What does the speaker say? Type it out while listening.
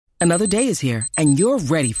Another day is here, and you're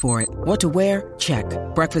ready for it. What to wear? Check.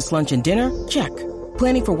 Breakfast, lunch, and dinner? Check.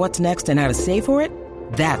 Planning for what's next and how to save for it?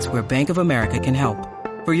 That's where Bank of America can help.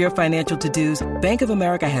 For your financial to-dos, Bank of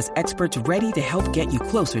America has experts ready to help get you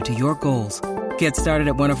closer to your goals. Get started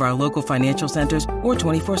at one of our local financial centers or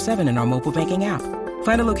 24/7 in our mobile banking app.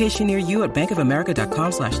 Find a location near you at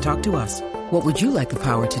bankofamerica.com/talktous. What would you like the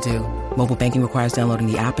power to do? Mobile banking requires downloading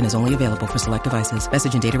the app and is only available for select devices.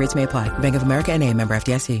 Message and data rates may apply. Bank of America N.A., member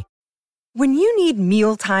FDIC. When you need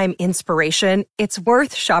mealtime inspiration, it's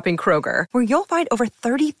worth shopping Kroger, where you'll find over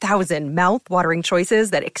 30,000 mouth-watering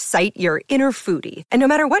choices that excite your inner foodie. And no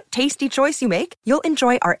matter what tasty choice you make, you'll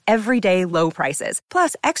enjoy our everyday low prices,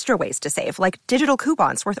 plus extra ways to save, like digital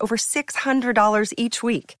coupons worth over $600 each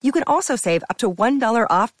week. You can also save up to $1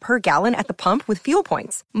 off per gallon at the pump with fuel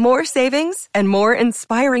points. More savings and more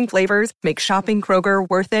inspiring flavors make shopping Kroger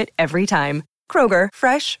worth it every time. Kroger,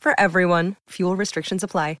 fresh for everyone. Fuel restrictions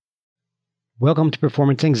apply. Welcome to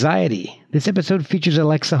Performance Anxiety. This episode features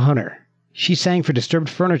Alexa Hunter. She sang for Disturbed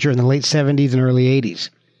Furniture in the late 70s and early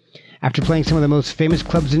 80s. After playing some of the most famous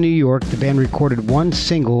clubs in New York, the band recorded one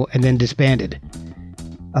single and then disbanded.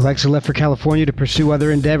 Alexa left for California to pursue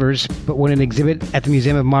other endeavors, but when an exhibit at the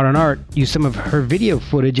Museum of Modern Art used some of her video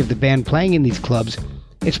footage of the band playing in these clubs,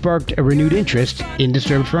 it sparked a renewed interest in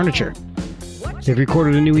Disturbed Furniture. They've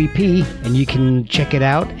recorded a new EP, and you can check it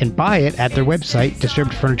out and buy it at their website,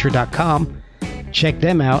 disturbedfurniture.com. Check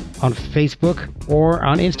them out on Facebook or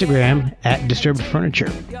on Instagram at Disturbed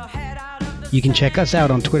Furniture. You can check us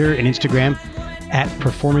out on Twitter and Instagram at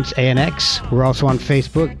PerformanceANX. We're also on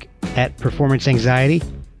Facebook at Performance Anxiety.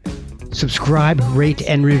 Subscribe, rate,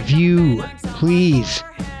 and review, please.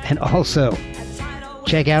 And also,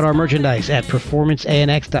 check out our merchandise at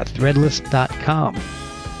performanceanx.threadless.com.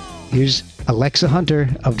 Here's Alexa Hunter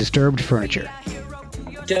of Disturbed Furniture.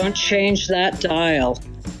 Don't change that dial.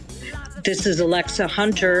 This is Alexa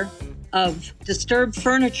Hunter of Disturbed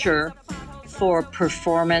Furniture for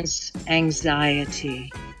Performance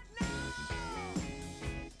Anxiety.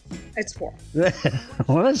 It's warm.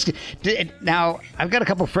 Well, now, I've got a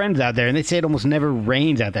couple friends out there, and they say it almost never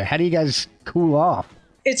rains out there. How do you guys cool off?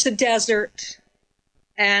 It's a desert.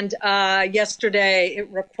 And yesterday,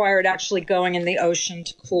 it required actually going in the ocean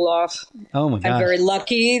to cool off. Oh, my gosh. I'm very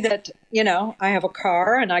lucky that, I have a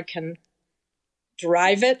car and I can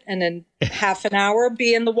drive it and in half an hour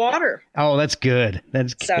be in the water. Oh, that's good.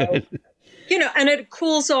 That's good. So, and it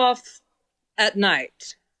cools off at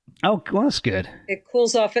night. Oh, well, that's good. It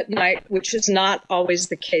cools off at night, which is not always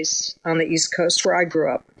the case on the East Coast where I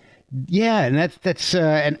grew up. Yeah, and that's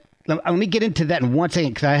and let me get into that in one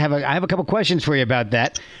second, because I have a couple questions for you about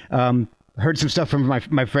that. Heard some stuff from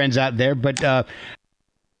my friends out there, but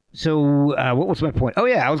so what was my point? Oh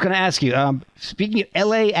yeah, I was going to ask you. Speaking of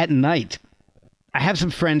LA at night, I have some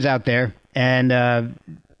friends out there, and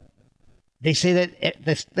they say that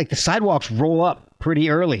the sidewalks roll up pretty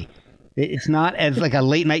early. It's not as like a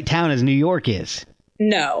late night town as New York is.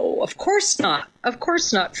 No, of course not. Of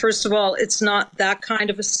course not. First of all, it's not that kind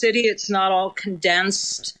of a city. It's not all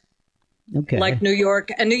condensed like New York.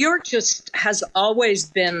 And New York just has always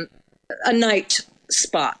been a night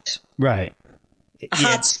spot. Right. A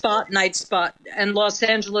hot spot, night spot. And Los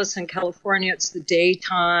Angeles and California, it's the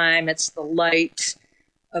daytime. It's the light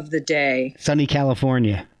of the day. Sunny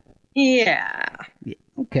California. Yeah.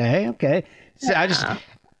 Okay. So I just...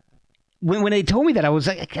 When they told me that, I was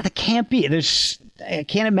like, that can't be. I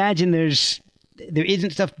can't imagine there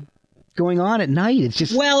isn't stuff going on at night. It's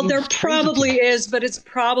just... Well, there probably is, but it's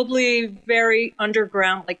probably very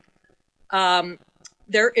underground. Like,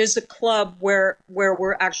 there is a club where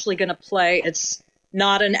we're actually going to play. It's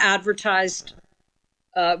not an advertised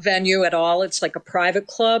venue at all. It's like a private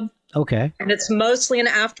club. Okay. And it's mostly an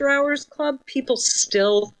after-hours club. People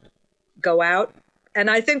still go out. And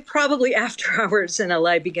I think probably after hours in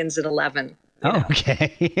LA begins at 11. Oh,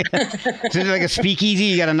 okay. So it's like a speakeasy.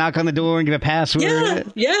 You got to knock on the door and give a password.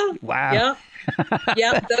 Yeah. Wow.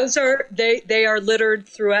 Yeah. Those are they are littered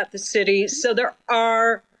throughout the city. So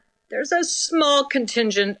there's a small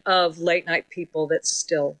contingent of late night people that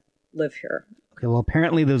still live here. Okay. Well,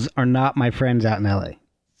 apparently those are not my friends out in LA.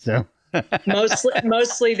 So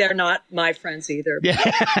mostly they're not my friends either.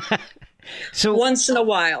 Yeah. So once in a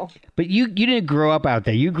while. But you didn't grow up out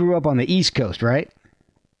there. You grew up on the East Coast, right?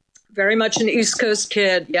 Very much an East Coast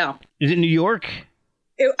kid, yeah. Is it New York?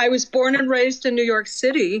 I was born and raised in New York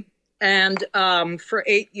City. And for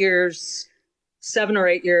 7 or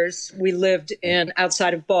 8 years, we lived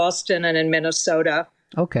outside of Boston and in Minnesota.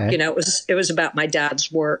 Okay. It was about my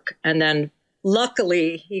dad's work. And then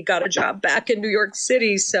luckily he got a job back in New York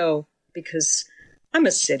City. So because I'm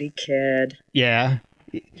a city kid. Yeah.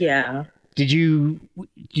 Yeah. Were you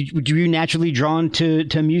naturally drawn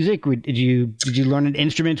to music? Did you learn an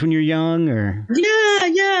instrument when you were young, or? Yeah.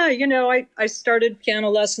 I started piano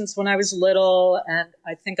lessons when I was little, and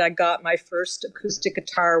I think I got my first acoustic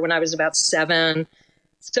guitar when I was about 7.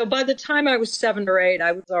 So by the time I was 7 or 8,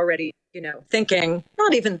 I was already, thinking,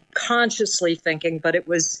 not even consciously thinking, but it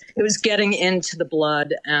was getting into the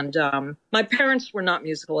blood. And my parents were not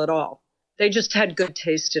musical at all. They just had good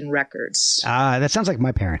taste in records. That sounds like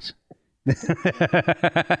my parents.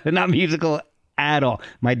 Not musical at all.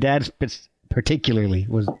 My dad particularly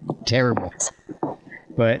was terrible.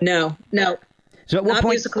 But no. So at what not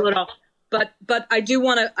point? Musical at all. But I do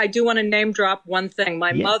want to name drop one thing.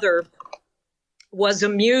 My mother was a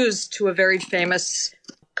muse to a very famous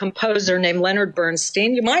composer named Leonard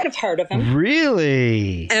Bernstein. You might have heard of him.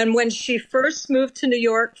 Really? And when she first moved to New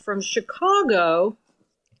York from Chicago,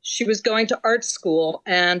 she was going to art school,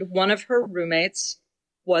 and one of her roommates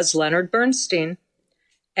was Leonard Bernstein.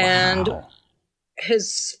 And wow.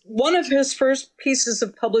 one of his first pieces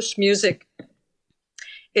of published music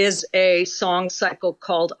is a song cycle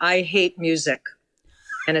called I Hate Music.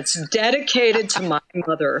 And it's dedicated to my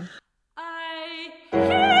mother. I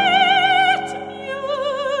hate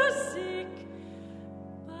music,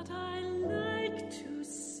 but I like to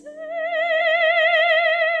sing.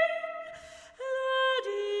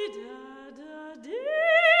 La-dee-da-da-dee,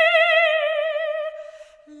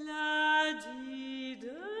 la-dee-da-dee.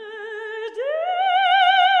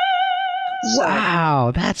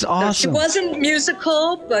 Wow, that's awesome. So she wasn't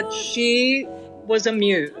musical, but she was a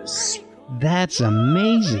muse. That's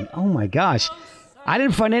amazing. Oh my gosh. I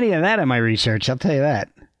didn't find any of that in my research, I'll tell you that.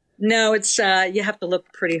 No, it's you have to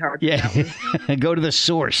look pretty hard. Yeah. Go to the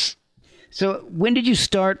source. So when did you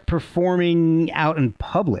start performing out in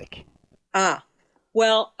public?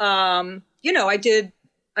 Well, I did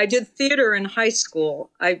theater in high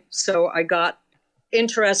school. So I got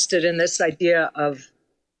interested in this idea of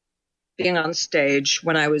being on stage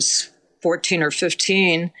when I was 14 or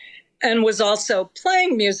 15, and was also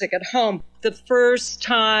playing music at home. The first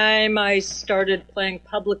time I started playing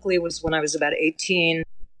publicly was when I was about 18.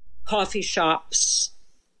 Coffee shops.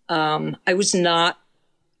 I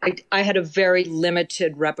had a very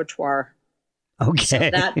limited repertoire. Okay. So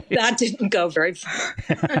that didn't go very far.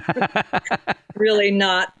 Really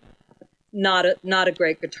not a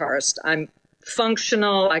great guitarist. I'm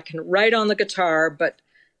functional. I can write on the guitar, but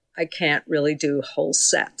I can't really do whole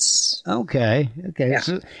sets. Okay. Yeah.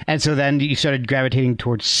 So then you started gravitating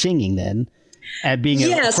towards singing then, and being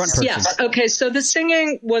a front person. Yes. Okay. So the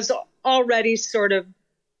singing was already sort of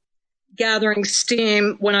gathering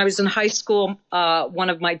steam when I was in high school. One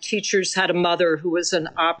of my teachers had a mother who was an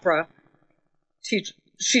opera teacher.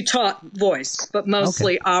 She taught voice, but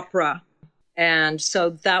mostly opera. And so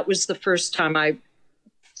that was the first time I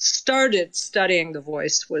started studying the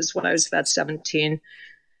voice, was when I was about 17.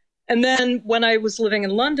 And then when I was living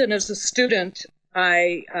in London as a student,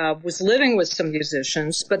 I was living with some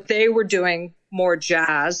musicians, but they were doing more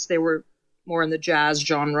jazz. They were more in the jazz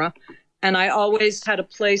genre. And I always had a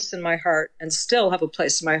place in my heart, and still have a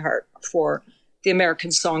place in my heart, for the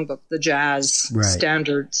American Songbook, the jazz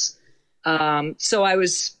standards. So I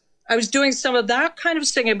was doing some of that kind of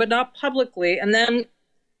singing, but not publicly. And then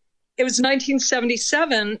it was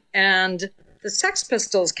 1977, and the Sex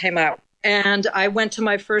Pistols came out. And I went to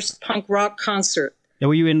my first punk rock concert. Now,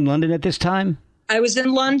 were you in London at this time? I was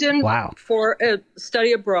in London for a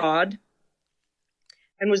study abroad,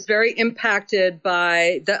 and was very impacted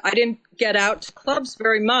by I didn't get out to clubs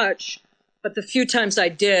very much, but the few times I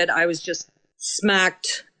did, I was just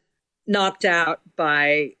knocked out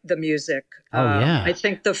by the music. I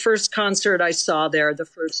think the first concert I saw there, the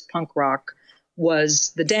first punk rock,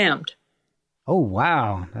 was The Damned. Oh,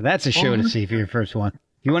 wow. Now that's a show to see for your first one.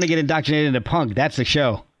 If you want to get indoctrinated into punk, that's the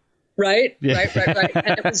show. Right. And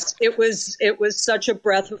it was such a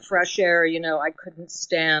breath of fresh air. I couldn't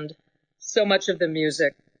stand so much of the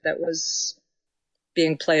music that was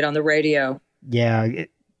being played on the radio. Yeah,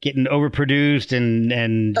 getting overproduced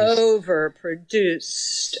and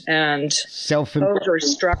overproduced and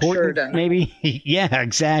overstructured, maybe. Yeah,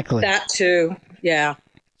 exactly. That too. Yeah.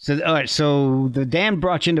 So, all right. So the Damned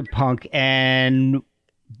brought you into punk, and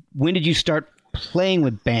when did you start playing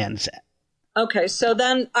with bands? Okay, so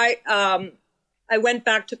then I went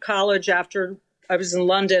back to college after I was in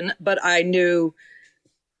London, but I knew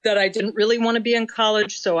that I didn't really want to be in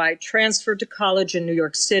college, so I transferred to college in New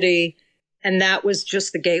York City, and that was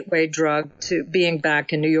just the gateway drug to being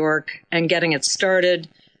back in New York and getting it started.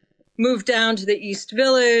 Moved down to the East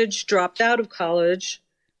Village, dropped out of college,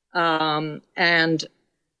 and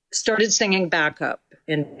started singing backup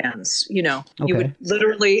in bands. You know, you Okay. would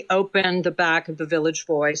literally open the back of the Village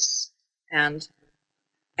Voice and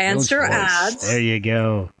answer Village Voice. ads. There you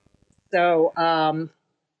go. So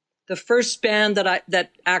the first band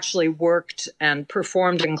that actually worked and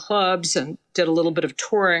performed in clubs and did a little bit of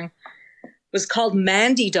touring was called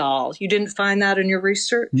Mandy Doll. You didn't find that in your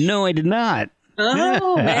research? No, I did not.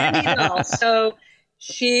 Oh, Mandy Doll. So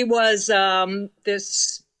she was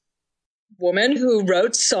this woman who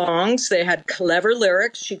wrote songs. They had clever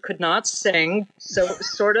lyrics. She could not sing. So it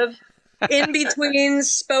was sort of in between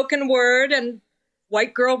spoken word and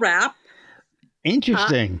white girl rap.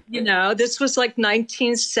 Interesting. You know, this was like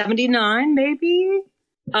 1979, maybe.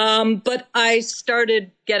 But I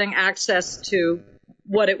started getting access to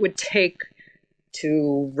what it would take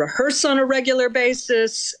to rehearse on a regular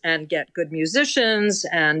basis and get good musicians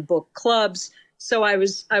and book clubs. So I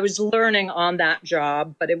was learning on that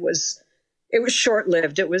job, but it was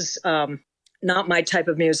short-lived. It was not my type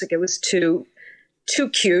of music. It was too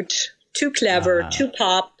cute, too clever, too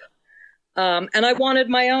pop. And I wanted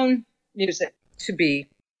my own music to be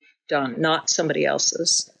done, not somebody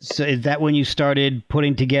else's. So is that when you started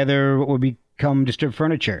putting together what would become Disturbed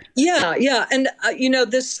Furniture? Yeah. And, you know,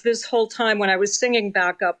 this whole time when I was singing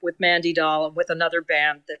backup with Mandy Doll and with another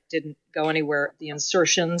band that didn't go anywhere, The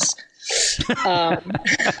Insertions.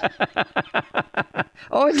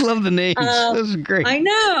 Always love the names. This is great. I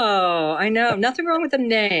know. Nothing wrong with the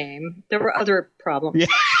name. There were other problems.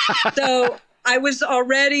 Yeah. So I was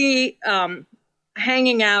already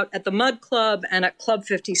hanging out at the Mud Club and at Club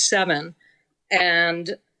 57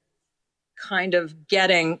 and kind of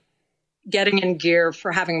getting in gear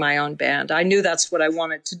for having my own band. I knew that's what I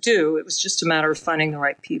wanted to do. It was just a matter of finding the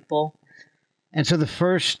right people. And so the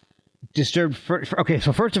first Disturbed okay,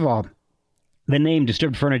 so first of all, the name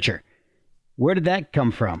Disturbed Furniture. Where did that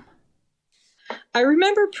come from? I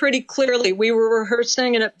remember pretty clearly we were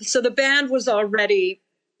rehearsing, and so the band was already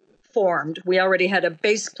formed. We already had a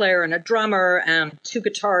bass player and a drummer and two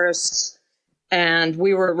guitarists, and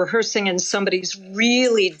we were rehearsing in somebody's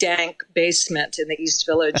really dank basement in the East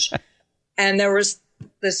Village. And there was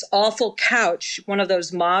this awful couch, one of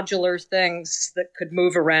those modular things that could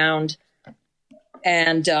move around.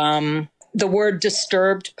 And the word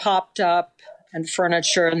disturbed popped up and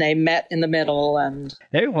furniture, and they met in the middle. And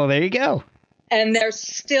There you go. And they're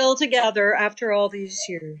still together after all these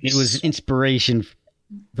years. It was inspiration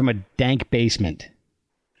from a dank basement.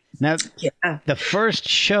 Now, the first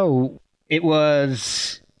show, it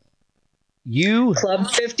was you...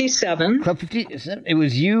 Club 57. Club 50. It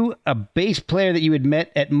was you, a bass player that you had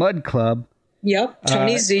met at Mud Club. Yep,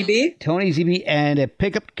 Tony Zebe. Tony Zebe, and a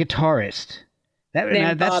pickup guitarist.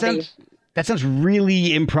 Named Bobby. That sounds really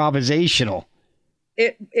improvisational.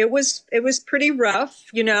 It was pretty rough.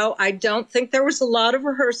 You know, I don't think there was a lot of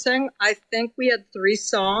rehearsing. I think we had 3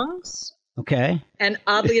 songs. Okay. And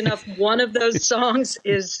oddly enough, one of those songs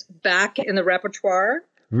is back in the repertoire.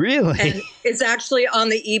 Really? And it's actually on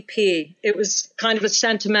the EP. It was kind of a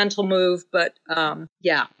sentimental move, but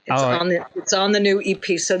it's on the new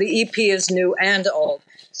EP. So the EP is new and old.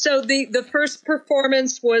 So the first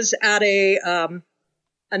performance was at a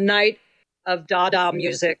night of Dada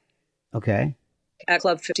music. Okay. At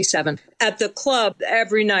Club 57. At the club,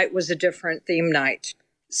 every night was a different theme night.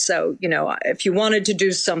 So, you know, if you wanted to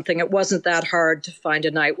do something, it wasn't that hard to find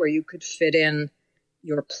a night where you could fit in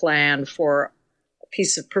your plan for a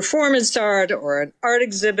piece of performance art or an art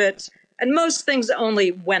exhibit. And most things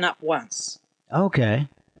only went up once. Okay.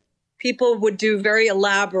 People would do very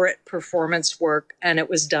elaborate performance work, and it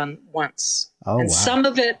was done once. Oh, and wow. some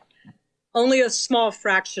of it, only a small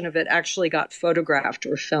fraction of it actually got photographed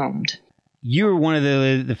or filmed. You were one of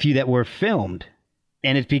the few that were filmed,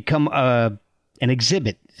 and it's become an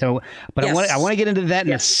exhibit. So, but Yes. I want to get into that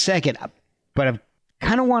in a second. But I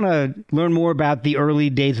kind of want to learn more about the early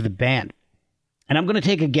days of the band. And I'm going to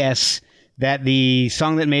take a guess that the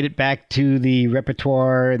song that made it back to the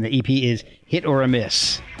repertoire and the EP is "Hit or a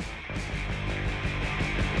Miss."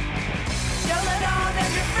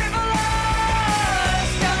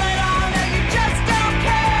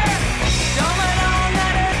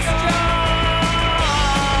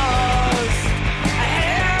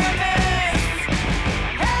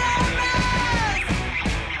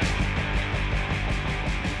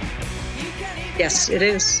 Yes, it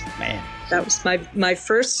is. Man, That was my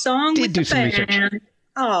first song Did with do the some research. band.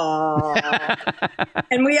 Aww.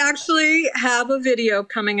 And we actually have a video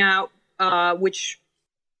coming out, which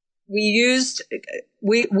we used.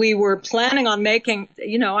 We were planning on making.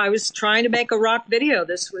 You know, I was trying to make a rock video.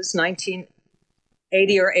 This was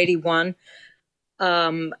 1980 or 81,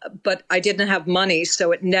 but I didn't have money,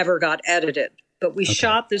 so it never got edited. But we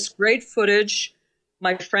shot this great footage.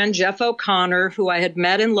 My friend Jeff O'Connor, who I had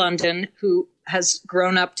met in London, who has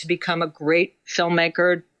grown up to become a great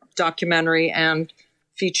filmmaker, documentary and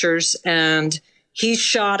features. And he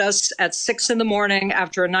shot us at 6 a.m.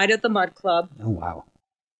 after a night at the Mud Club. Oh, wow.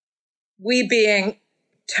 We being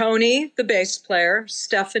Tony, the bass player,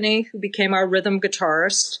 Stephanie, who became our rhythm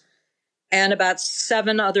guitarist, and about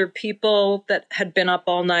 7 other people that had been up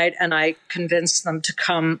all night. And I convinced them to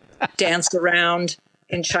come dance around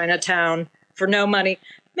in Chinatown for no money.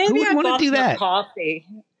 Maybe Who I would wanna bought do them that? coffee.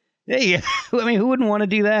 Hey, I mean, who wouldn't want to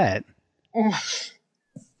do that?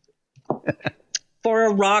 For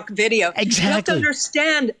a rock video. You have to Exactly.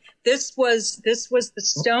 understand, this was the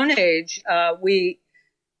Stone Age.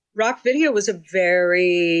 Rock video was a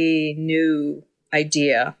very new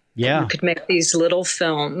idea. Yeah. You could make these little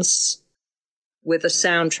films with a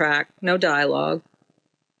soundtrack, no dialogue.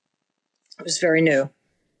 It was very new.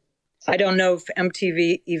 I don't know if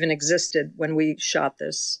MTV even existed when we shot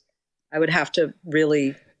this. I would have to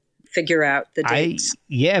really figure out the dates.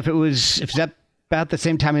 If it's about the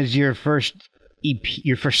same time as your first EP,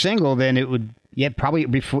 your first single, then it would, probably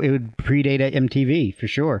before, it would predate MTV for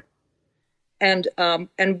sure. And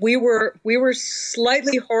we were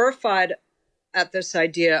slightly horrified at this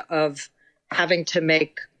idea of having to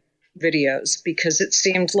make videos because it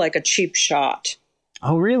seemed like a cheap shot.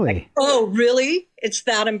 Oh, really? Oh, really? It's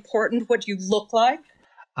that important what you look like?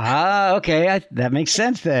 Ah, okay. That makes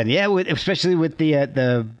sense then. Yeah, especially with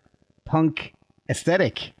the punk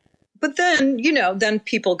aesthetic. But then, then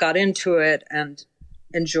people got into it and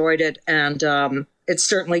enjoyed it. And it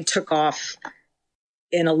certainly took off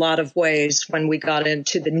in a lot of ways when we got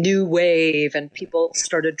into the new wave and people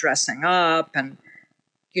started dressing up and,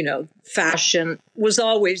 fashion was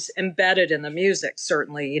always embedded in the music.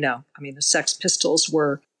 Certainly, the Sex Pistols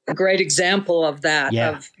were a great example of that,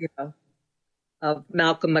 of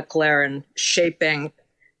Malcolm McLaren shaping.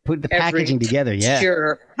 Put the packaging together,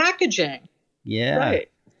 Sure. Packaging. Yeah.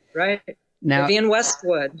 Right. Now, Vivian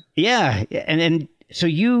Westwood. Yeah. And so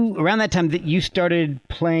you, around that time that you started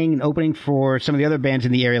playing and opening for some of the other bands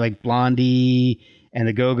in the area, like Blondie and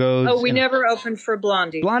the Go-Go's. Oh, we never opened for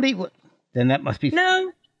Blondie. Blondie? Then that must be...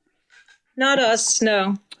 No, not us,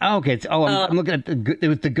 no. Oh, okay. I'm looking at it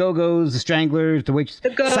was the Go-Go's, the Stranglers, the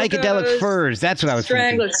Go-Go's, Psychedelic Furs. That's what I was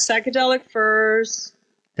thinking. Stranglers, Psychedelic Furs.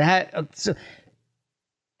 So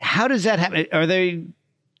how does that happen? Are they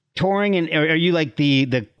touring and are you like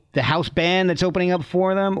the house band that's opening up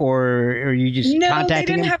for them, or are you just contacting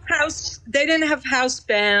them? They didn't have house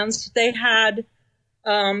bands. They had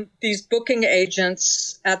these booking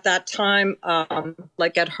agents at that time,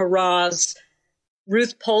 like at Hurrah's,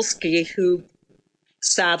 Ruth Polsky, who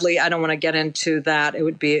sadly, I don't want to get into that. It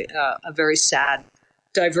would be a very sad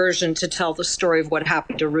diversion to tell the story of what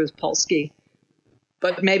happened to Ruth Polsky,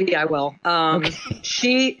 but maybe I will. Okay.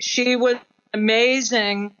 She was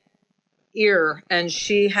amazing ear, and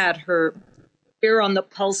she had her ear on the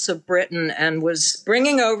pulse of Britain and was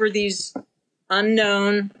bringing over these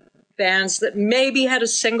unknown bands that maybe had a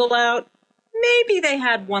single out, maybe they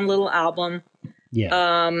had one little album.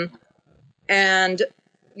 Yeah. And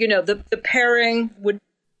the pairing would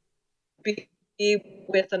be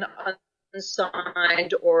with an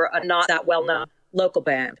unsigned or a not that well known local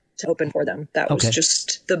band to open for them. That was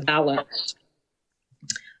just the balance.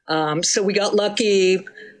 So we got lucky.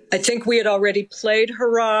 I think we had already played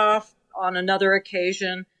Hurrah on another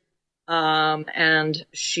occasion, and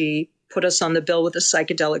she put us on the bill with the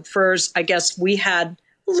Psychedelic Furs. I guess we had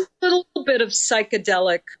a little bit of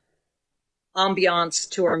psychedelic ambiance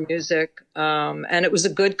to our music, and it was a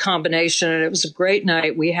good combination, and it was a great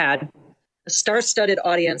night. We had a star-studded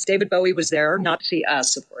audience. David Bowie was there, not to see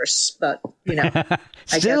us, of course, but,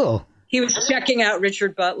 Still. he was checking out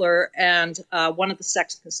Richard Butler and one of the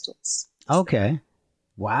Sex Pistols. Okay.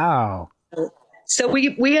 Wow. So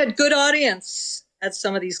we had good audience at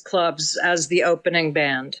some of these clubs as the opening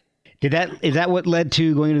band. Is that what led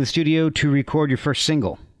to going to the studio to record your first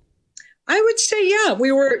single? I would say, yeah.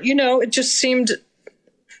 We were, it just seemed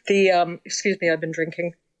excuse me, I've been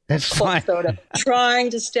drinking That's fine. soda, trying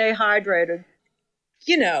to stay hydrated.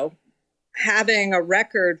 Having a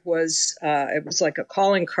record was, it was like a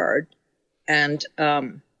calling card. And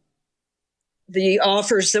the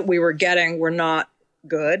offers that we were getting were not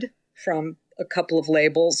good. From a couple of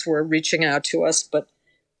labels were reaching out to us, but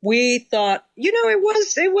we thought,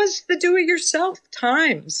 it was the do-it-yourself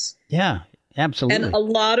times. Yeah, absolutely. And a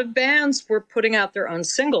lot of bands were putting out their own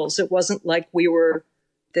singles. It wasn't like we were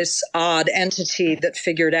this odd entity that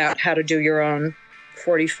figured out how to do your own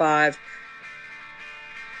 45.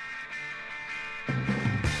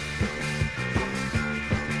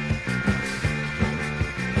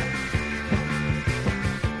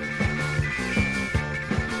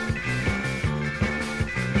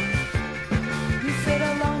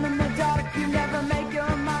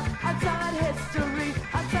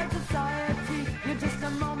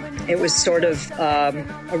 It was sort of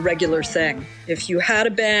a regular thing. If you had a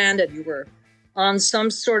band and you were on some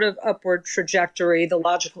sort of upward trajectory, the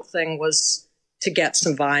logical thing was to get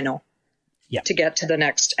some vinyl to get to the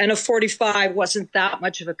next. And a 45 wasn't that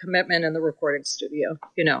much of a commitment in the recording studio,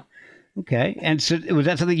 you know. Okay. And so was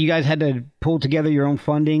that something you guys had to pull together your own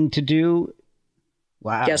funding to do?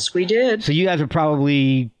 Wow. Yes, we did. So you guys were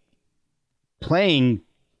probably playing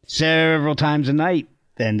several times a night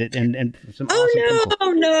then, and some awesome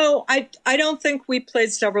people. No. I don't think we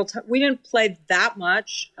played several times. We didn't play that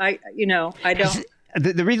much. I don't.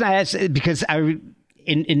 The reason I asked is because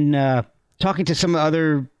in talking to some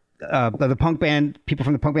other the punk band people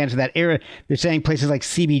from the punk bands of that era, they're saying places like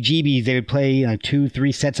CBGB's they would play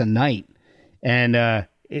 2-3 sets a night, and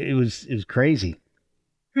it was crazy.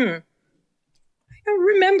 I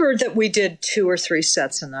remember that we did 2 or 3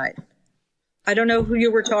 sets a night. I don't know who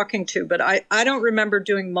you were talking to, but I don't remember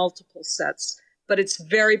doing multiple sets. But it's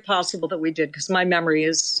very possible that we did because my memory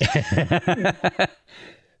is.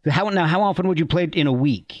 How often would you play in a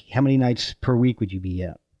week? How many nights per week would you be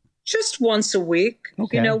at? Just once a week.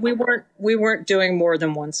 Okay. You know, we weren't doing more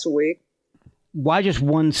than once a week. Why just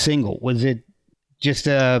one single? Was it just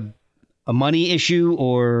a money issue,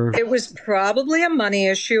 or? It was probably a money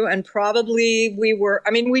issue, and probably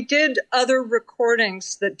we did other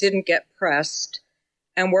recordings that didn't get pressed,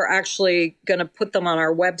 and we're actually going to put them on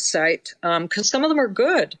our website because some of them are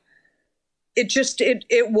good.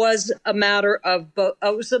 It was a matter of both.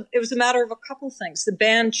 It was a matter of a couple things. The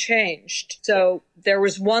band changed, so there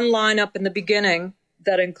was one lineup in the beginning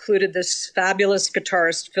that included this fabulous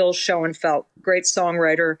guitarist Phil Schoenfeld, great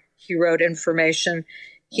songwriter. He wrote Information.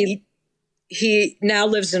 He now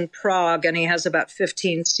lives in Prague and he has about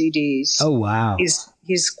 15 CDs. Oh wow!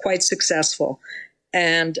 He's quite successful,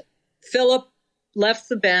 and Philip left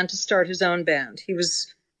the band to start his own band. He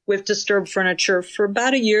was with Disturbed Furniture for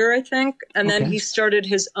about a year, I think. And then he started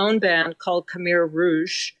his own band called Khmer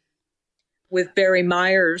Rouge with Barry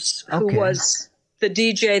Myers, who was the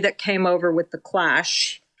DJ that came over with The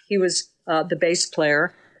Clash. He was the bass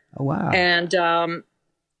player. Oh, wow. And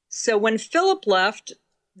so when Philip left,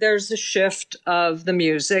 there's a shift of the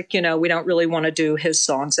music. You know, we don't really want to do his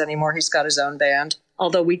songs anymore. He's got his own band.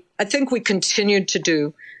 Although I think we continued to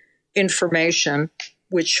do Information,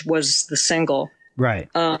 which was the single. Right.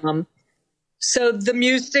 So the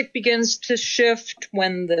music begins to shift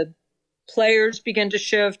when the players begin to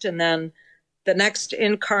shift. And then the next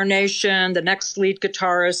incarnation, the next lead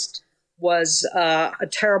guitarist was a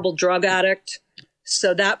terrible drug addict.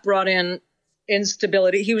 So that brought in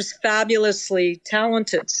instability. He was fabulously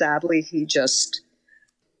talented. Sadly, he just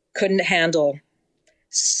couldn't handle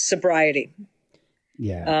sobriety.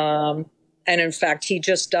 Yeah. And in fact, he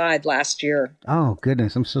just died last year. Oh,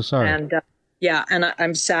 goodness. I'm so sorry. And and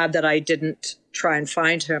I'm sad that I didn't try and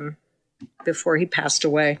find him before he passed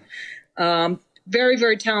away. Very,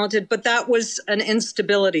 very talented. But that was an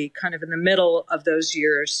instability kind of in the middle of those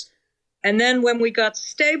years. And then when we got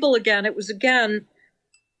stable again, it was again,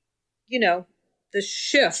 you know, the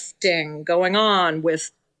shifting going on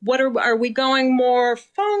with are we going more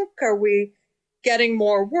funk? Are we getting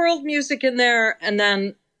more world music in there? And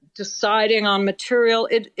then deciding on material.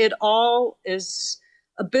 It all is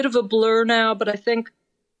a bit of a blur now, but I think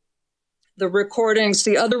the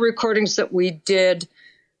other recordings that we did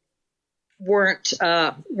weren't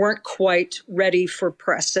quite ready for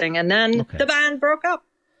pressing. And then the band broke up.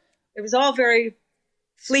 It was all very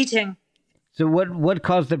fleeting. So what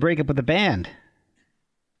caused the breakup of the band?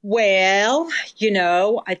 Well, you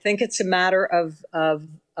know, I think it's a matter of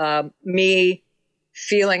me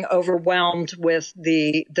feeling overwhelmed with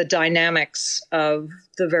the dynamics of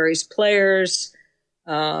the various players,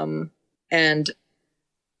 and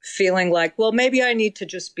feeling like, well, maybe I need to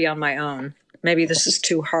just be on my own. Maybe this is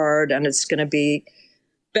too hard, and it's going to be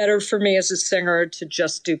better for me as a singer to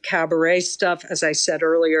just do cabaret stuff. As I said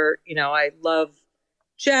earlier, you know, I love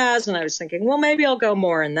jazz, and I was thinking, well, maybe I'll go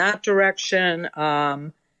more in that direction.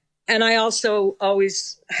 And I also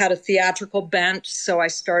always had a theatrical bent, so I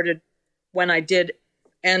started when I did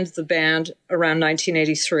end the band around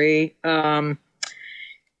 1983.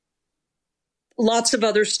 Lots of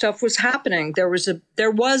other stuff was happening. There was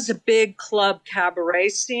a big club cabaret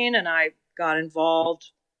scene, and I got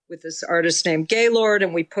involved with this artist named Gaylord,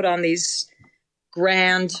 and we put on these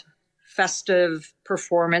grand, festive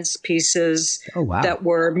performance pieces that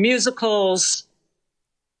were musicals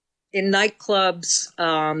in nightclubs.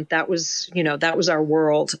 That was our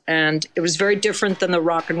world, and it was very different than the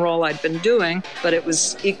rock and roll I'd been doing, but it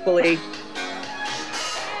was equally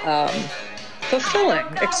fulfilling,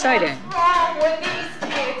 exciting. What's wrong with these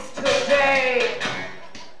kids today?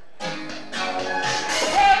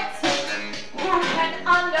 It's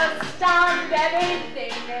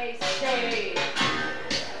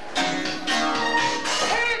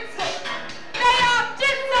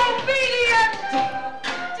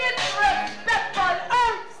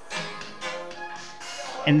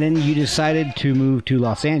And then you decided to move to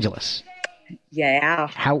Los Angeles. Yeah.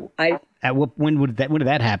 When did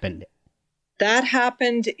that happen? That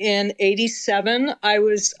happened in '87. I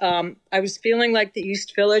was feeling like the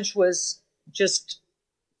East Village was just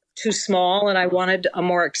too small, and I wanted a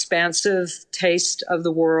more expansive taste of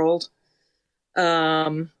the world.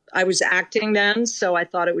 I was acting then, so I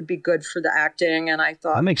thought it would be good for the acting, and I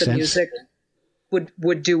thought the music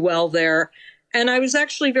would do well there. And I was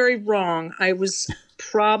actually very wrong. I was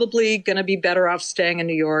probably going to be better off staying in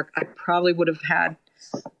New York. I probably would have had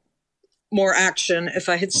more action if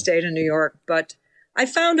I had stayed in New York, but I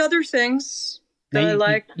found other things that I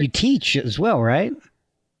liked. You teach as well, right?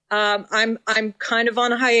 I'm kind of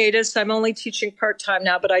on hiatus. I'm only teaching part-time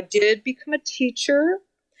now, but I did become a teacher.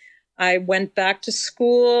 I went back to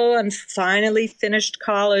school and finally finished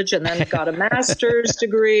college, and then got a master's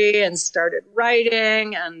degree and started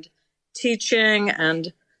writing and teaching,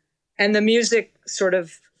 and the music sort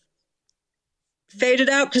of faded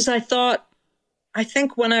out because I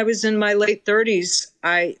think when I was in my late 30s,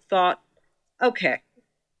 I thought, okay,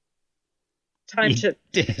 time to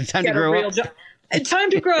grow up. Time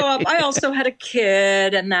to grow up. I also had a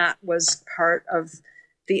kid, and that was part of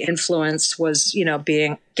the influence was,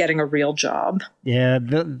 getting a real job. Yeah,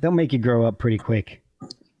 they'll make you grow up pretty quick.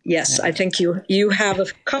 Yes, I think you have a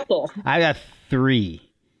couple. I got 3.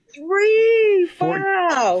 3?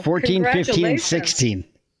 Wow. 14, 15, 16.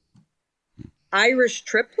 Irish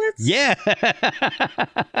triplets? Yeah.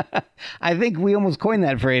 I think we almost coined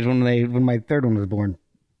that phrase when my third one was born.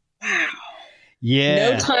 Wow.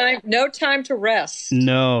 Yeah. No time to rest.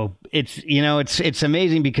 No. It's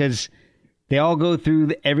amazing because they all go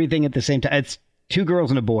through everything at the same time. It's 2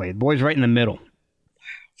 girls and a boy. The boy's right in the middle.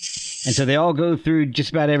 And so they all go through just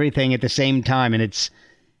about everything at the same time. And it's,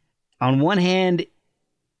 on one hand,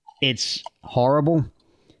 it's horrible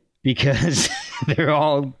because they're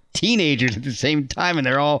all teenagers at the same time and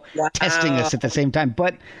they're all testing us at the same time.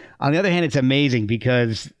 But on the other hand, it's amazing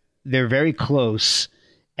because they're very close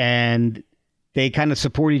and they kind of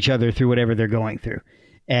support each other through whatever they're going through.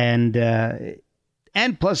 And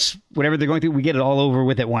plus whatever they're going through, we get it all over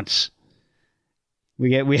with at once.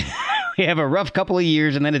 We have a rough couple of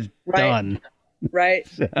years and then it's done. Right.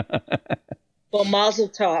 Well, mazel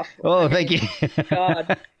tov. Oh, thank you.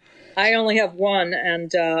 God, I only have one, and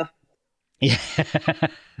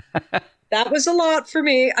that was a lot for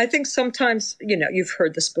me. I think sometimes, you've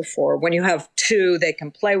heard this before. When you have 2, they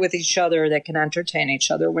can play with each other, they can entertain each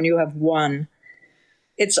other. When you have 1,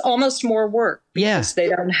 it's almost more work because they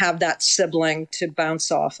don't have that sibling to bounce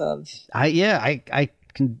off of. I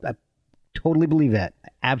totally believe that. I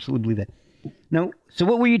absolutely believe that. Now, so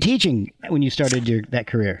what were you teaching when you started that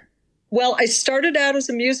career? Well, I started out as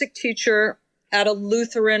a music teacher at a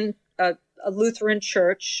Lutheran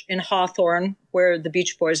church in Hawthorne, where the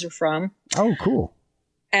Beach Boys are from. Oh, cool.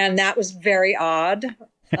 And that was very odd.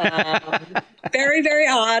 Very, very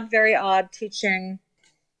odd teaching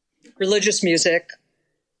religious music,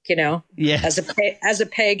 Yeah. As a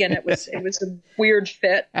pagan, it was a weird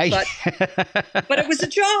fit, but it was a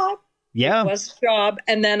job. Yeah. It was a job.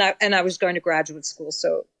 And then I was going to graduate school,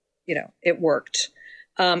 so, it worked.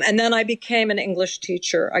 And then I became an English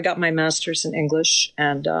teacher. I got my master's in English,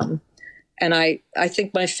 and I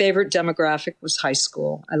think my favorite demographic was high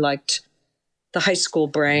school. I liked the high school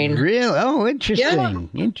brain. Really? Oh, interesting.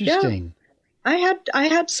 Yeah. Interesting. Yeah. I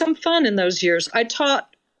had some fun in those years. I taught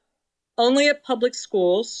only at public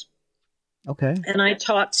schools. Okay. And I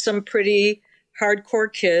taught some pretty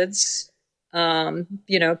hardcore kids,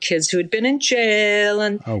 kids who had been in jail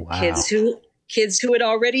and kids who had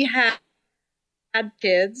already had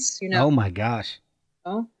kids, Oh my gosh.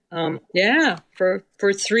 For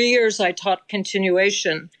 3 years I taught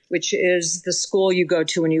continuation, which is the school you go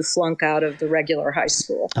to when you flunk out of the regular high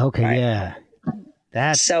school. Okay, right? Yeah.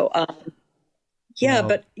 That's so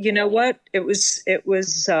but you know what? It was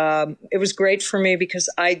great for me because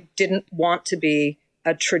I didn't want to be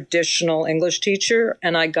a traditional English teacher,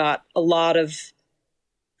 and I got a lot of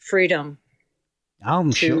freedom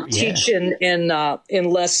I'm to sure. teach in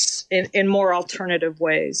more alternative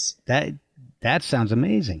ways. That sounds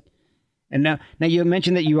amazing. And now you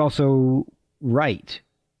mentioned that you also write.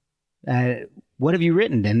 What have you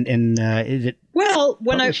written? And is it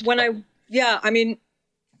published?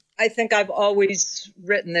 I think I've always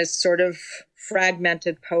written this sort of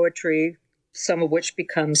fragmented poetry, some of which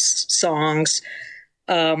becomes songs.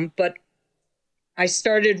 But I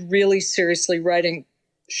started really seriously writing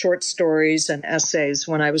short stories and essays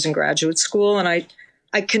when I was in graduate school. And I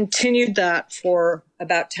continued that for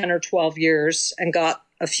about 10 or 12 years and got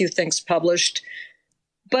a few things published.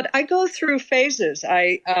 But I go through phases.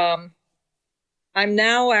 I'm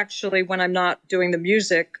now actually, when I'm not doing the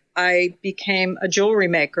music, I became a jewelry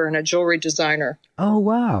maker and a jewelry designer. Oh,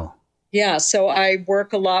 wow. Yeah, so I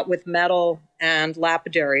work a lot with metal and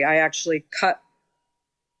lapidary. I actually cut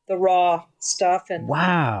the raw stuff and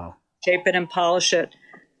Wow. shape it and polish it.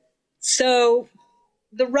 So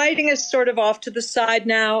the writing is sort of off to the side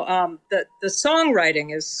now. The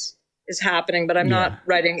songwriting is happening, but I'm not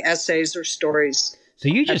writing essays or stories. So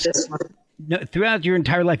you at just, this point. no, throughout your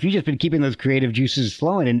entire life, you've just been keeping those creative juices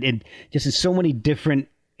flowing and just in so many different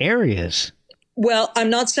areas. Well, I'm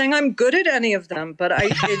not saying I'm good at any of them, but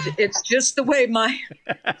it's just the way my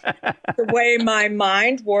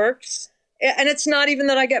mind works. And it's not even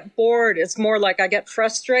that I get bored. It's more like I get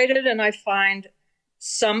frustrated and I find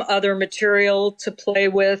some other material to play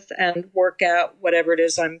with and work out whatever it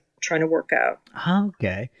is I'm trying to work out.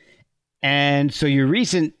 Okay. And so your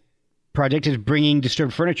recent project is bringing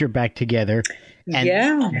Disturbed Furniture back together. And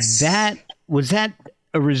yes. was that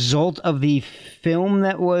a result of the film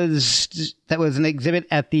that was an exhibit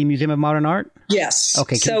at the Museum of Modern Art? Yes.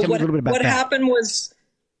 Okay. Can you tell me a little bit about what that? happened was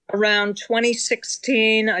around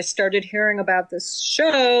 2016, I started hearing about this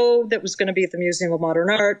show that was going to be at the Museum of Modern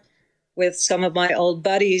Art with some of my old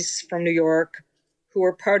buddies from New York who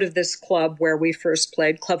were part of this club where we first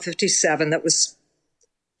played, Club 57, that was,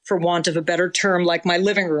 for want of a better term, like my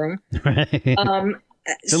living room. Right. The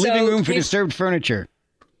living room for Disturbed Furniture.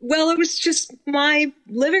 Well, it was just my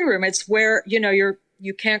living room. It's where, you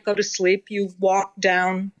can't go to sleep. You walk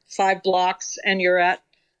down 5 blocks and you're at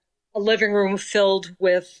a living room filled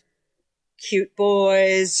with cute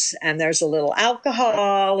boys, and there's a little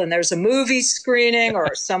alcohol, and there's a movie screening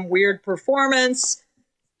or some weird performance.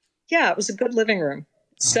 Yeah, it was a good living room.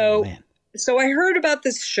 So I heard about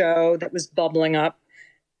this show that was bubbling up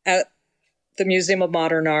at the Museum of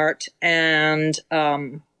Modern Art, and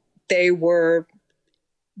they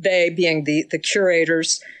being the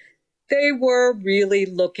curators, they were really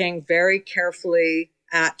looking very carefully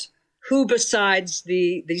at who besides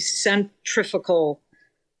the centrifugal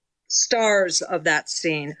stars of that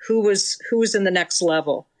scene, who was in the next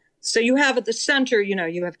level. So you have at the center,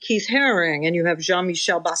 you have Keith Haring, and you have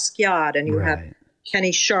Jean-Michel Basquiat, and you have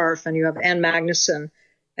Kenny Scharf, and you have Anne Magnuson.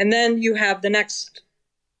 And then you have the next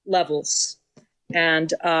levels.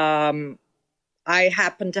 And I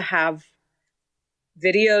happen to have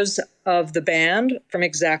videos of the band from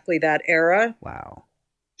exactly that era. Wow.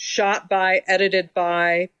 Edited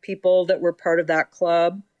by people that were part of that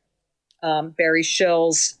club. Barry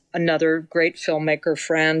Shills, another great filmmaker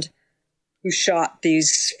friend, who shot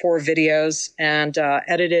these 4 videos, and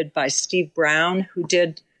edited by Steve Brown, who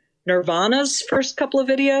did Nirvana's first couple of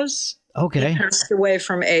videos. Okay. He passed away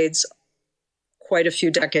from AIDS quite a few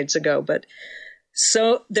decades ago, but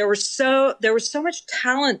so there was so much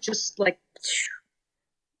talent, just like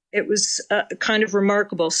it was kind of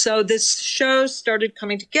remarkable. So this show started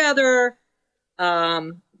coming together.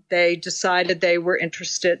 They decided they were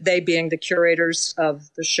interested, they being the curators of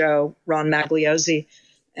the show, Ron Magliozzi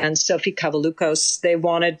and Sophie Kavaloukos, they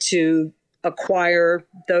wanted to acquire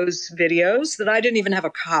those videos that I didn't even have a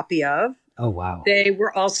copy of. Oh, wow. They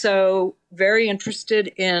were also very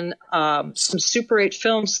interested in some Super 8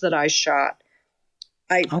 films that I shot.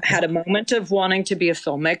 I had a moment of wanting to be a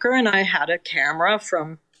filmmaker, and I had a camera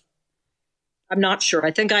from, I'm not sure,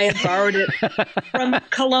 I think I had borrowed it from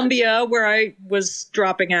Columbia where I was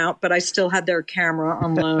dropping out, but I still had their camera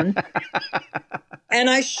on loan. And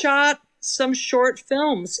I shot some short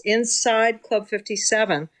films inside Club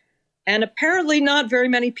 57. And apparently not very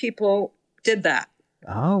many people did that.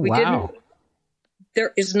 Oh, wow.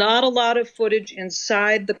 There is not a lot of footage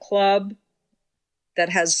inside the club that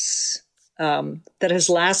has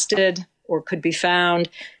lasted or could be found.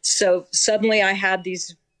 So suddenly I had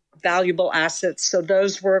these valuable assets. So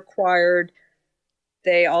those were acquired.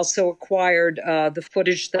 They also acquired the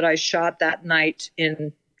footage that I shot that night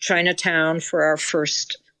in Chinatown for our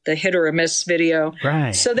first, the Hit or a Miss video.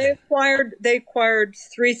 Right. So they acquired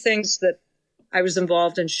 3 things that I was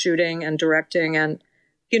involved in shooting and directing, and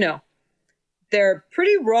they're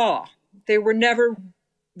pretty raw. They were never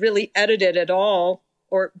really edited at all,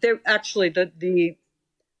 or they actually the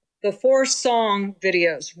 4 song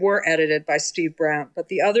videos were edited by Steve Brown, but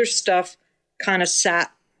the other stuff kind of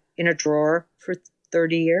sat in a drawer for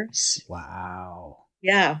 30 years. Wow.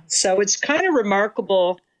 Yeah. So it's kind of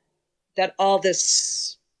remarkable that all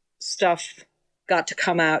this stuff got to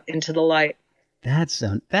come out into the light. That's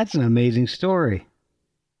an amazing story.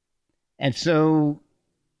 And so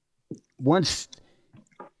once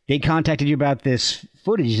they contacted you about this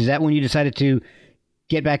footage, is that when you decided to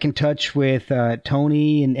get back in touch with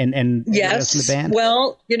Tony and yes, the band?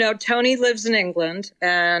 Well, Tony lives in England,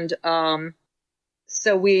 and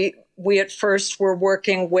So we at first were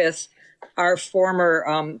working with our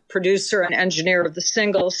former producer and engineer of the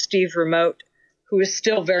single, Steve Remote, who is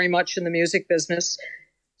still very much in the music business.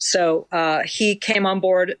 So he came on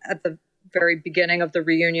board at the very beginning of the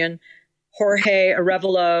reunion. Jorge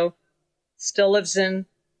Arevalo still lives in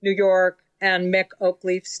New York, and Mick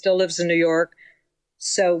Oakleaf still lives in New York.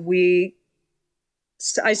 So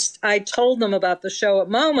I told them about the show at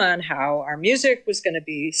MoMA and how our music was going to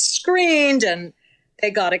be screened, and they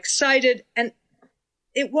got excited. And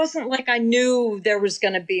it wasn't like I knew there was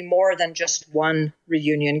going to be more than just one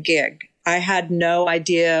reunion gig. I had no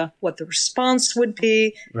idea what the response would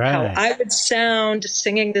be, how I would sound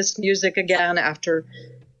singing this music again after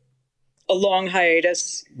a long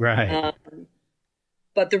hiatus. Right.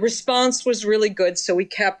 But the response was really good, so we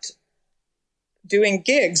kept doing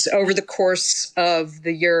gigs over the course of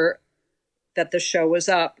the year that the show was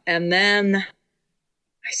up. And then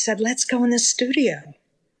I said, let's go in the studio.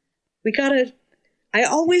 I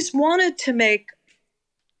always wanted to make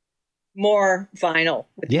more vinyl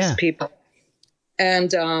with these people.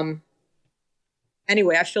 And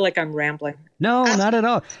anyway, I feel like I'm rambling. No, not at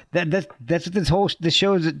all. That's what this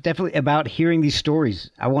show is definitely about, hearing these stories.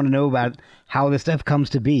 I want to know about how this stuff comes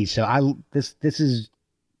to be. So this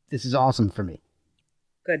is awesome for me.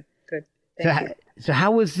 Good. So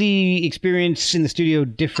how was the experience in the studio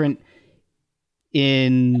different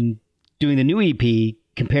in doing the new EP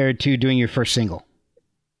compared to doing your first single?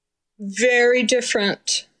 Very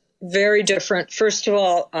different. Very different. First of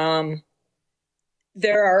all,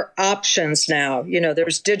 there are options now.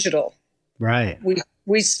 There's digital. Right.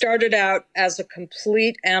 We started out as a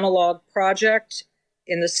complete analog project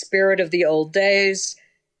in the spirit of the old days,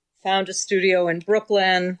 found a studio in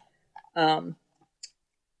Brooklyn.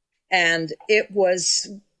 And it was,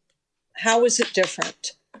 how was it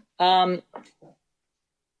different? I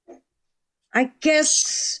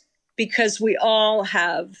guess because we all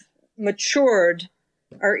have matured,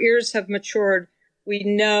 our ears have matured, we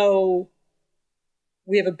know,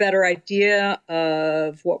 we have a better idea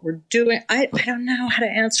of what we're doing. I don't know how to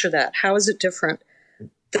answer that. How is it different?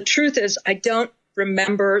 The truth is, I don't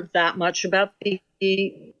remember that much about the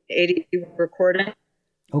 80 recording.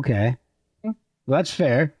 Okay. Well, that's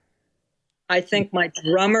fair. I think my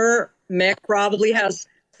drummer, Mick, probably has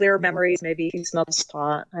clear memories. Maybe he smelled the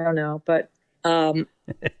spot. I don't know. But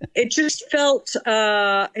it just felt,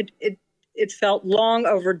 it felt long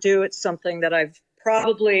overdue. It's something that I've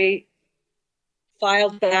probably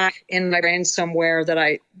filed back in my brain somewhere, that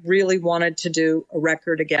I really wanted to do a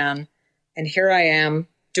record again. And here I am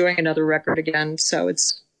doing another record again. So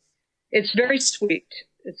it's very sweet.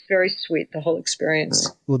 It's very sweet, the whole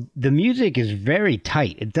experience. Well, the music is very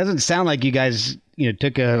tight. It doesn't sound like you guys,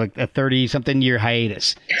 took a 30-something year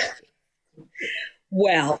hiatus.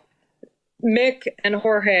 Well, Mick and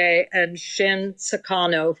Jorge and Shin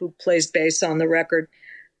Sakano, who plays bass on the record,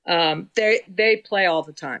 they play all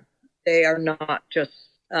the time. They are not just,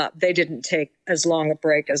 they didn't take as long a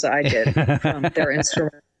break as I did from their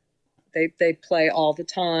instrument. They play all the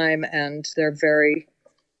time, and they're very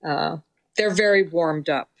warmed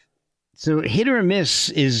up. So Hit or Miss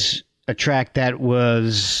is a track that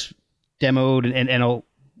was demoed and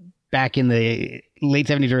back in the late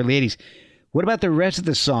 70s, early 80s. What about the rest of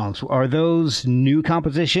the songs? Are those new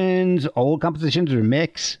compositions, old compositions, or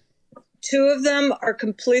mix? Two of them are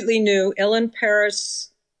completely new. Ill in Paris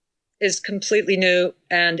is completely new,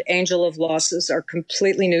 and Angel of Losses are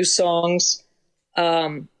completely new songs.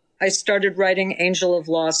 I started writing Angel of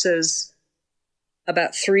Losses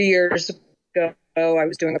about 3 years ago. I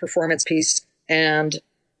was doing a performance piece, and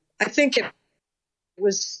I think it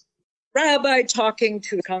was rabbi talking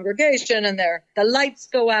to a congregation, and the lights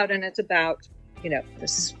go out, and it's about,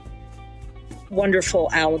 this wonderful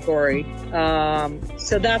allegory.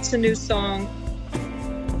 So that's a new song.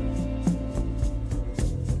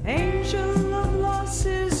 Angel of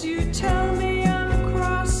losses, you tell me I'm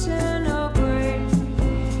crossing a great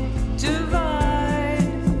divide.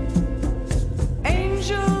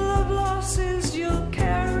 Angel of losses, you'll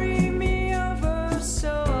carry me over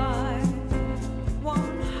so I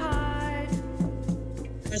won't hide.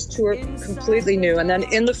 Those two are completely new. And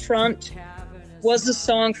then in the front was a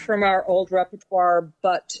song from our old repertoire,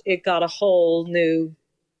 but it got a whole new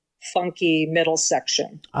funky middle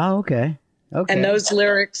section. Oh, okay. Okay. And those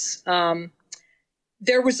lyrics,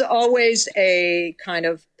 there was always a kind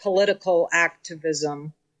of political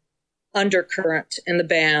activism undercurrent in the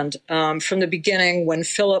band. From the beginning, when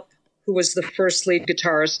Philip, who was the first lead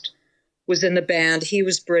guitarist, was in the band, he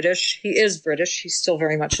was British. He is British. He's still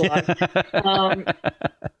very much alive.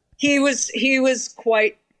 He was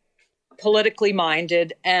quite politically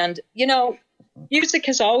minded. And, music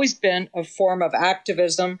has always been a form of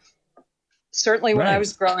activism. Certainly when I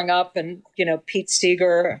was growing up, and, Pete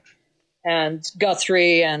Seeger and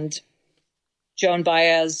Guthrie and Joan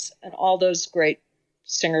Baez and all those great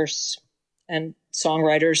singers and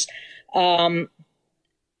songwriters.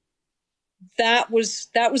 That was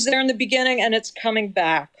there in the beginning, and it's coming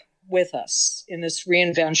back with us in this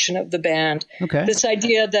reinvention of the band. Okay. This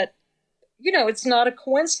idea that, it's not a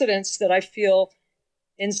coincidence that I feel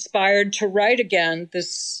inspired to write again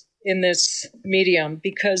in this medium,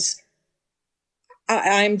 because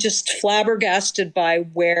I'm just flabbergasted by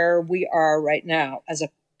where we are right now as a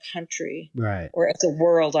country, right, or as a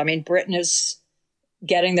world. I mean, Britain is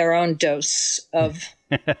getting their own dose of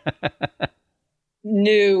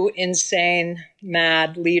new, insane,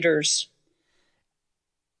 mad leaders.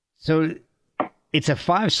 So it's a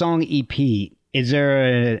 5-song EP. Is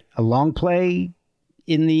there a long play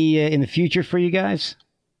in the future for you guys?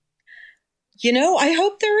 I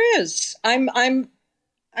hope there is. I'm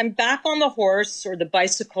back on the horse or the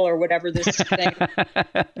bicycle or whatever this thing,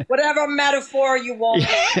 whatever metaphor you want.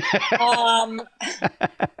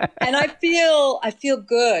 And I feel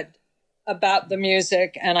good about the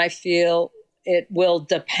music, and I feel it will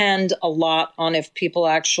depend a lot on if people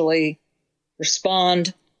actually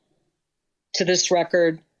respond to this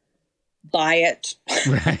record, buy it.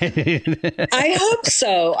 Right. I hope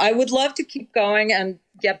so. I would love to keep going and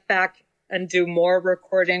get back and do more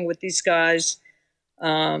recording with these guys.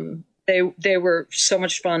 They were so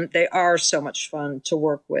much fun. They are so much fun to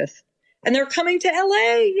work with. And they're coming to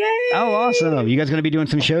LA. Yay! Oh, awesome. You guys going to be doing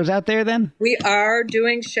some shows out there then? We are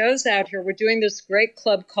doing shows out here. We're doing this great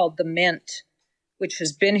club called The Mint, which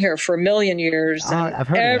has been here for a million years. I've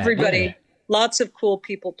heard everybody, of that. Lots of cool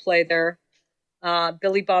people play there.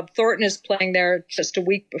 Billy Bob Thornton is playing there just a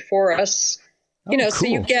week before us. Cool. So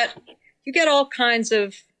you get all kinds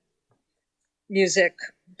of music,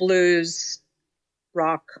 blues,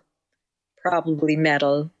 rock, probably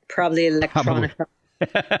metal, probably electronica.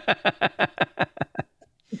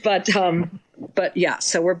 But yeah,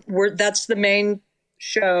 so we're that's the main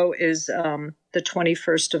show is the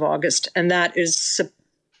 21st of August, and that is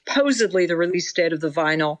supposedly the release date of the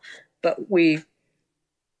vinyl, but we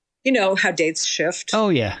how dates shift. Oh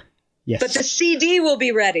yeah. Yes. But the CD will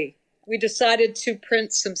be ready. We decided to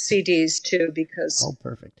print some CDs too because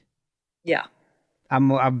perfect. Yeah.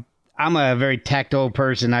 I'm a very tactile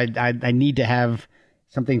person. I need to have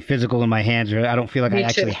something physical in my hands, or I don't feel like I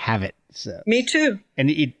actually have it. So. Me too.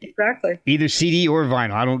 And exactly. Either CD or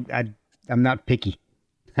vinyl. I'm not picky.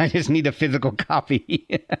 I just need a physical copy.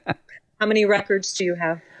 How many records do you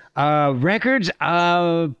have? Records?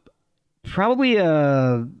 Probably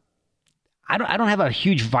I don't have a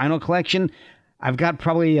huge vinyl collection. I've got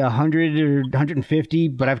probably 100 or 150,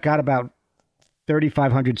 but I've got about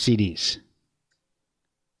 3,500 CDs.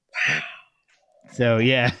 Wow. So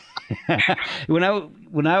yeah, when I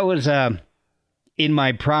was in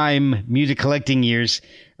my prime music collecting years,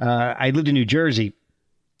 I lived in New Jersey,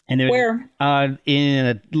 and where in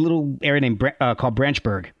a little area named called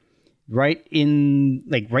Branchburg, right in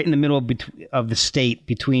the middle of the state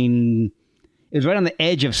between. It was right on the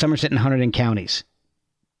edge of Somerset and Hunterdon counties.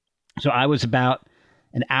 So I was about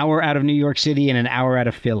an hour out of New York City and an hour out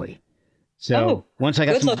of Philly. So once I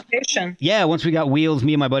got good location. Yeah, once we got wheels,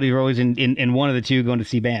 me and my buddies were always in one of the two going to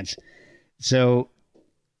see bands. So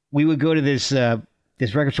we would go to this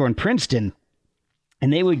record store in Princeton,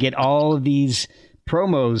 and they would get all of these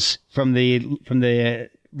promos from the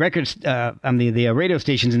records on the radio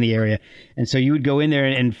stations in the area. And so you would go in there,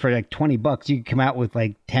 and for like $20, you could come out with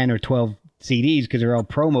like 10 or 12 CDs because they're all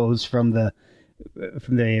promos from the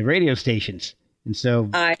radio stations. And so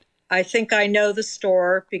I think I know the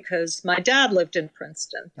store because my dad lived in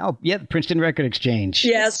Princeton. Oh, yeah, Princeton Record Exchange.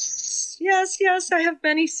 Yes. I have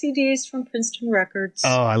many CDs from Princeton Records.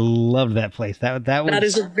 Oh, I loved that place. That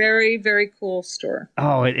is a very, very cool store.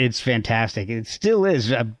 Oh, it's fantastic. It still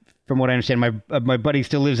is, from what I understand. My buddy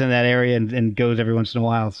still lives in that area and goes every once in a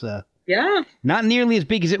while. So yeah, not nearly as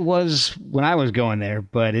big as it was when I was going there,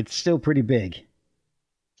 but it's still pretty big.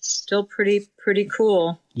 Still pretty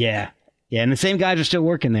cool. Yeah, and the same guys are still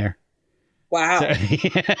working there. Wow.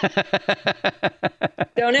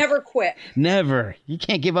 Don't ever quit. Never. You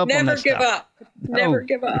can't give up on that stuff. Never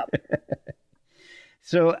give up.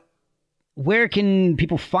 So where can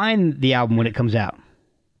people find the album when it comes out?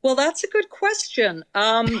 Well, that's a good question.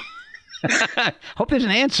 Hope there's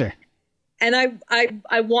an answer. And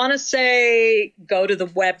I want to say go to the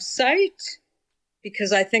website,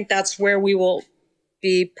 because I think that's where we will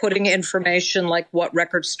be putting information like what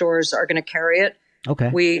record stores are going to carry it. Okay.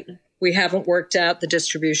 We haven't worked out the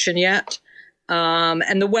distribution yet.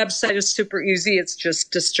 And the website is super easy. It's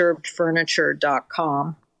just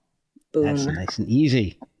disturbedfurniture.com. Boom. That's nice and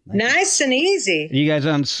easy. Nice and easy. Are you guys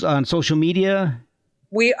on social media?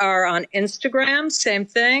 We are on Instagram, same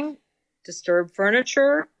thing, Disturbed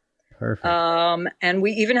Furniture. Perfect. And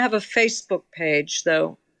we even have a Facebook page,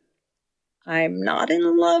 though I'm not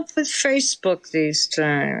in love with Facebook these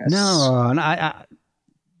days. No,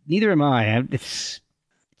 neither am I. I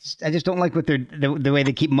just don't like what the way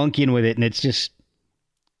they keep monkeying with it, and it's just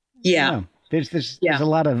there's a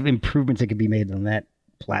lot of improvements that could be made on that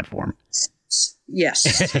platform.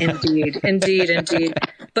 Yes, indeed.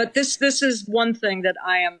 But this is one thing that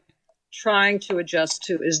I am trying to adjust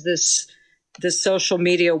to is this social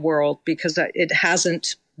media world, because it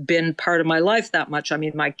hasn't been part of my life that much. I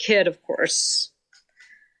mean, my kid, of course,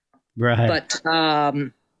 right? But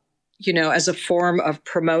as a form of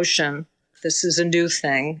promotion, this is a new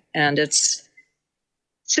thing, and it's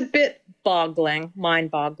a bit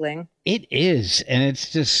mind-boggling. It is, and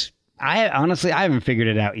it's just I haven't figured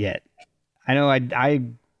it out yet. I know I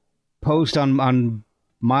post on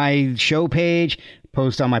my show page,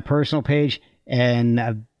 post on my personal page,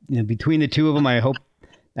 and between the two of them, I hope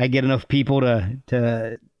I get enough people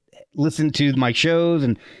to listen to my shows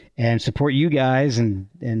and support you guys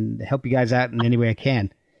and help you guys out in any way I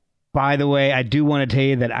can. By the way, I do want to tell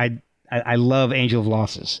you that I love Angel of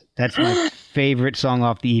Losses. That's my favorite song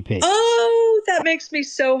off the EP. Oh, that makes me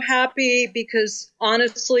so happy, because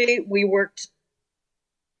honestly, we worked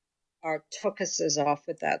our tuchuses off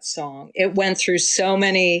with that song. It went through so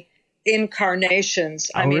many incarnations.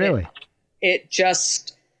 I mean, really? It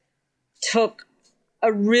just took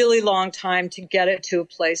a really long time to get it to a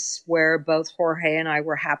place where both Jorge and I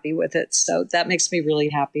were happy with it. So that makes me really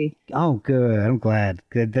happy. Oh, good. I'm glad.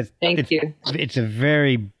 Good. Thank you. It's a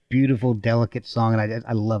very beautiful, delicate song, and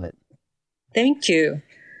I love it. Thank you.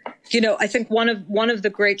 I think one of the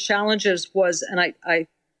great challenges was, and I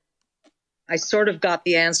sort of got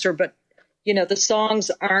the answer, but the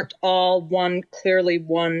songs aren't all clearly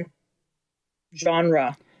one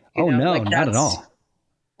genre. No, not at all.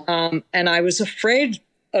 And I was afraid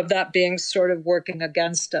of that being sort of working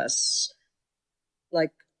against us.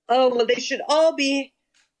 Like, oh, well, they should all be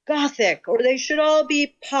gothic, or they should all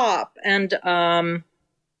be pop. And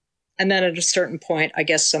then at a certain point, I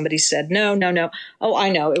guess somebody said, no. Oh, I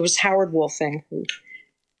know. It was Howard Wolfing, who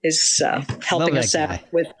is helping us out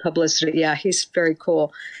with publicity. Yeah, he's very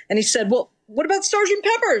cool. And he said, well, what about Sgt.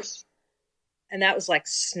 Pepper's? And that was like,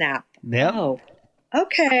 snap. Yep. Oh,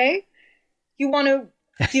 okay. You want to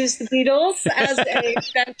use the Beatles as a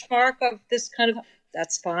benchmark of this kind of...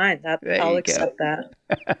 That's fine. I'll accept that.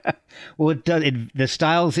 Well, it does. The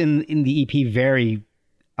styles in the EP vary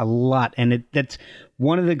a lot, and that's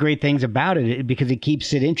one of the great things about it, because it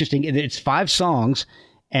keeps it interesting. It's 5 songs,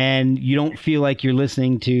 and you don't feel like you're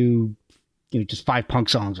listening to just 5 punk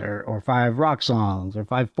songs or 5 rock songs or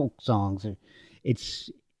 5 folk songs. It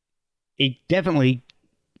definitely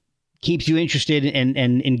keeps you interested and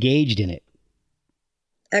engaged in it.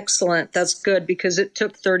 Excellent. That's good, because it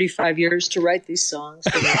took 35 years to write these songs.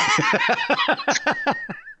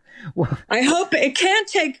 Well, I hope it can't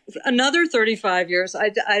take another 35 years. I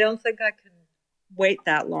don't think I can wait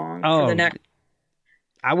that long for the next.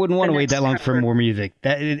 I wouldn't want to wait that long for more music.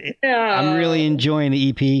 I'm really enjoying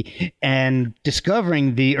the EP and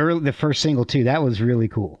discovering the first single too. That was really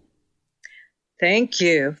cool. Thank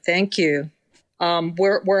you.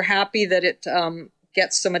 We're happy that it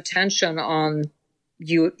gets some attention on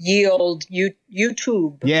YouTube.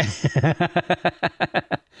 Yeah.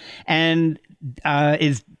 And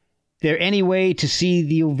is there any way to see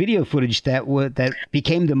the video footage that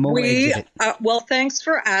became the MOA exhibit? Well, thanks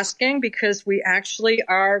for asking, because we actually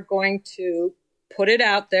are going to put it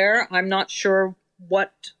out there. I'm not sure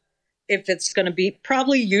if it's going to be,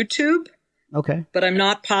 probably YouTube. Okay. But I'm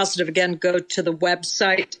not positive. Again, go to the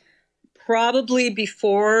website. Probably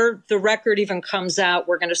before the record even comes out,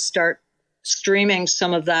 we're going to start streaming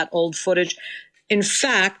some of that old footage. In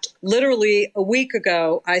fact, literally a week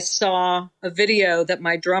ago, I saw a video that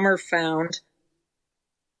my drummer found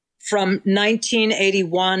from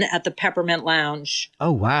 1981 at the Peppermint Lounge.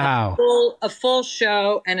 Oh, wow. A full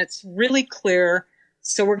show, and it's really clear.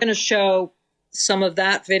 So we're going to show some of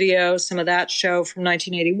that video, some of that show from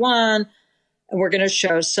 1981, and we're going to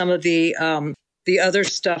show some of the other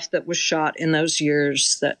stuff that was shot in those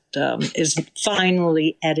years that is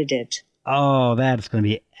finally edited. Oh, that's going to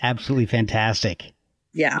be absolutely fantastic.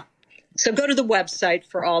 Yeah. So go to the website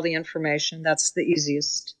for all the information. That's the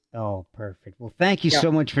easiest. Oh, perfect. Well, thank you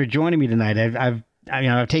so much for joining me tonight.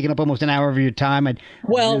 I've taken up almost an hour of your time. I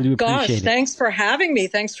really do appreciate it. Thanks for having me.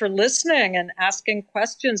 Thanks for listening and asking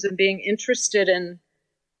questions and being interested in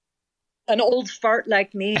an old fart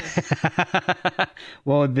like me.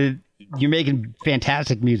 Well, you're making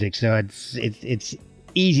fantastic music, so it's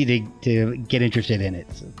easy to get interested in it.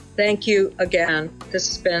 So. Thank you again. This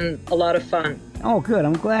has been a lot of fun. Oh, good.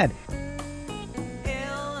 I'm glad.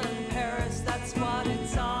 Ill in Paris, that's what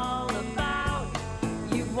it's all about.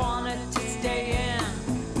 You wanted to stay in,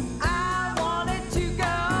 I wanted to go.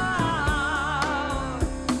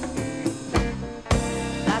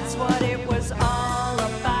 That's what it was all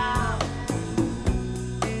about.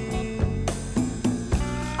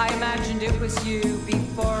 I imagined it was you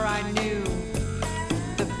before I knew.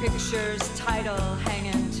 The picture's title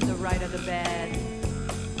hanging to the right of the bed.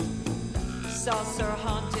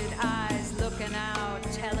 Saucer-haunted eyes looking out,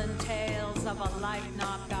 telling tales of a life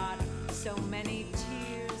not got so many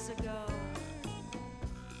tears ago.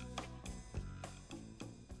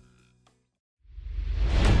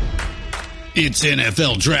 It's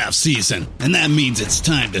NFL draft season, and that means it's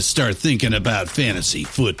time to start thinking about fantasy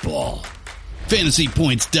football.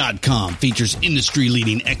 FantasyPoints.com features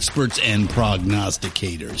industry-leading experts and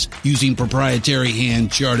prognosticators using proprietary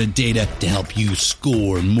hand-charted data to help you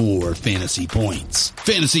score more fantasy points.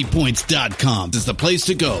 FantasyPoints.com is the place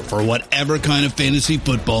to go for whatever kind of fantasy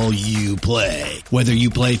football you play. Whether you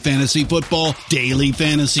play fantasy football, daily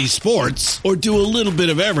fantasy sports, or do a little bit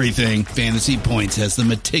of everything, Fantasy Points has the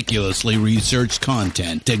meticulously researched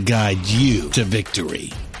content to guide you to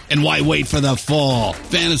victory. And why wait for the fall?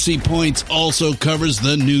 Fantasy Points also covers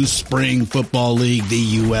the new spring football league,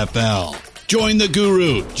 the UFL. Join the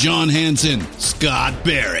guru, John Hansen, Scott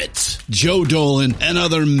Barrett, Joe Dolan, and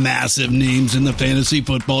other massive names in the fantasy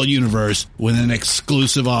football universe with an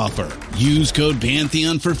exclusive offer. Use code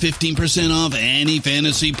Pantheon for 15% off any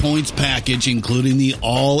Fantasy Points package, including the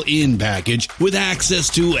all-in package, with access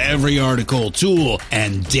to every article, tool,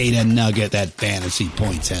 and data nugget that Fantasy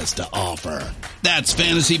Points has to offer. That's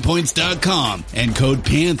FantasyPoints.com and code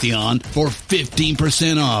Pantheon for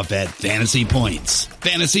 15% off at Fantasy Points.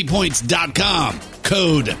 FantasyPoints.com,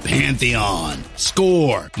 code Pantheon.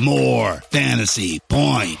 Score more fantasy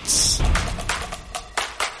points.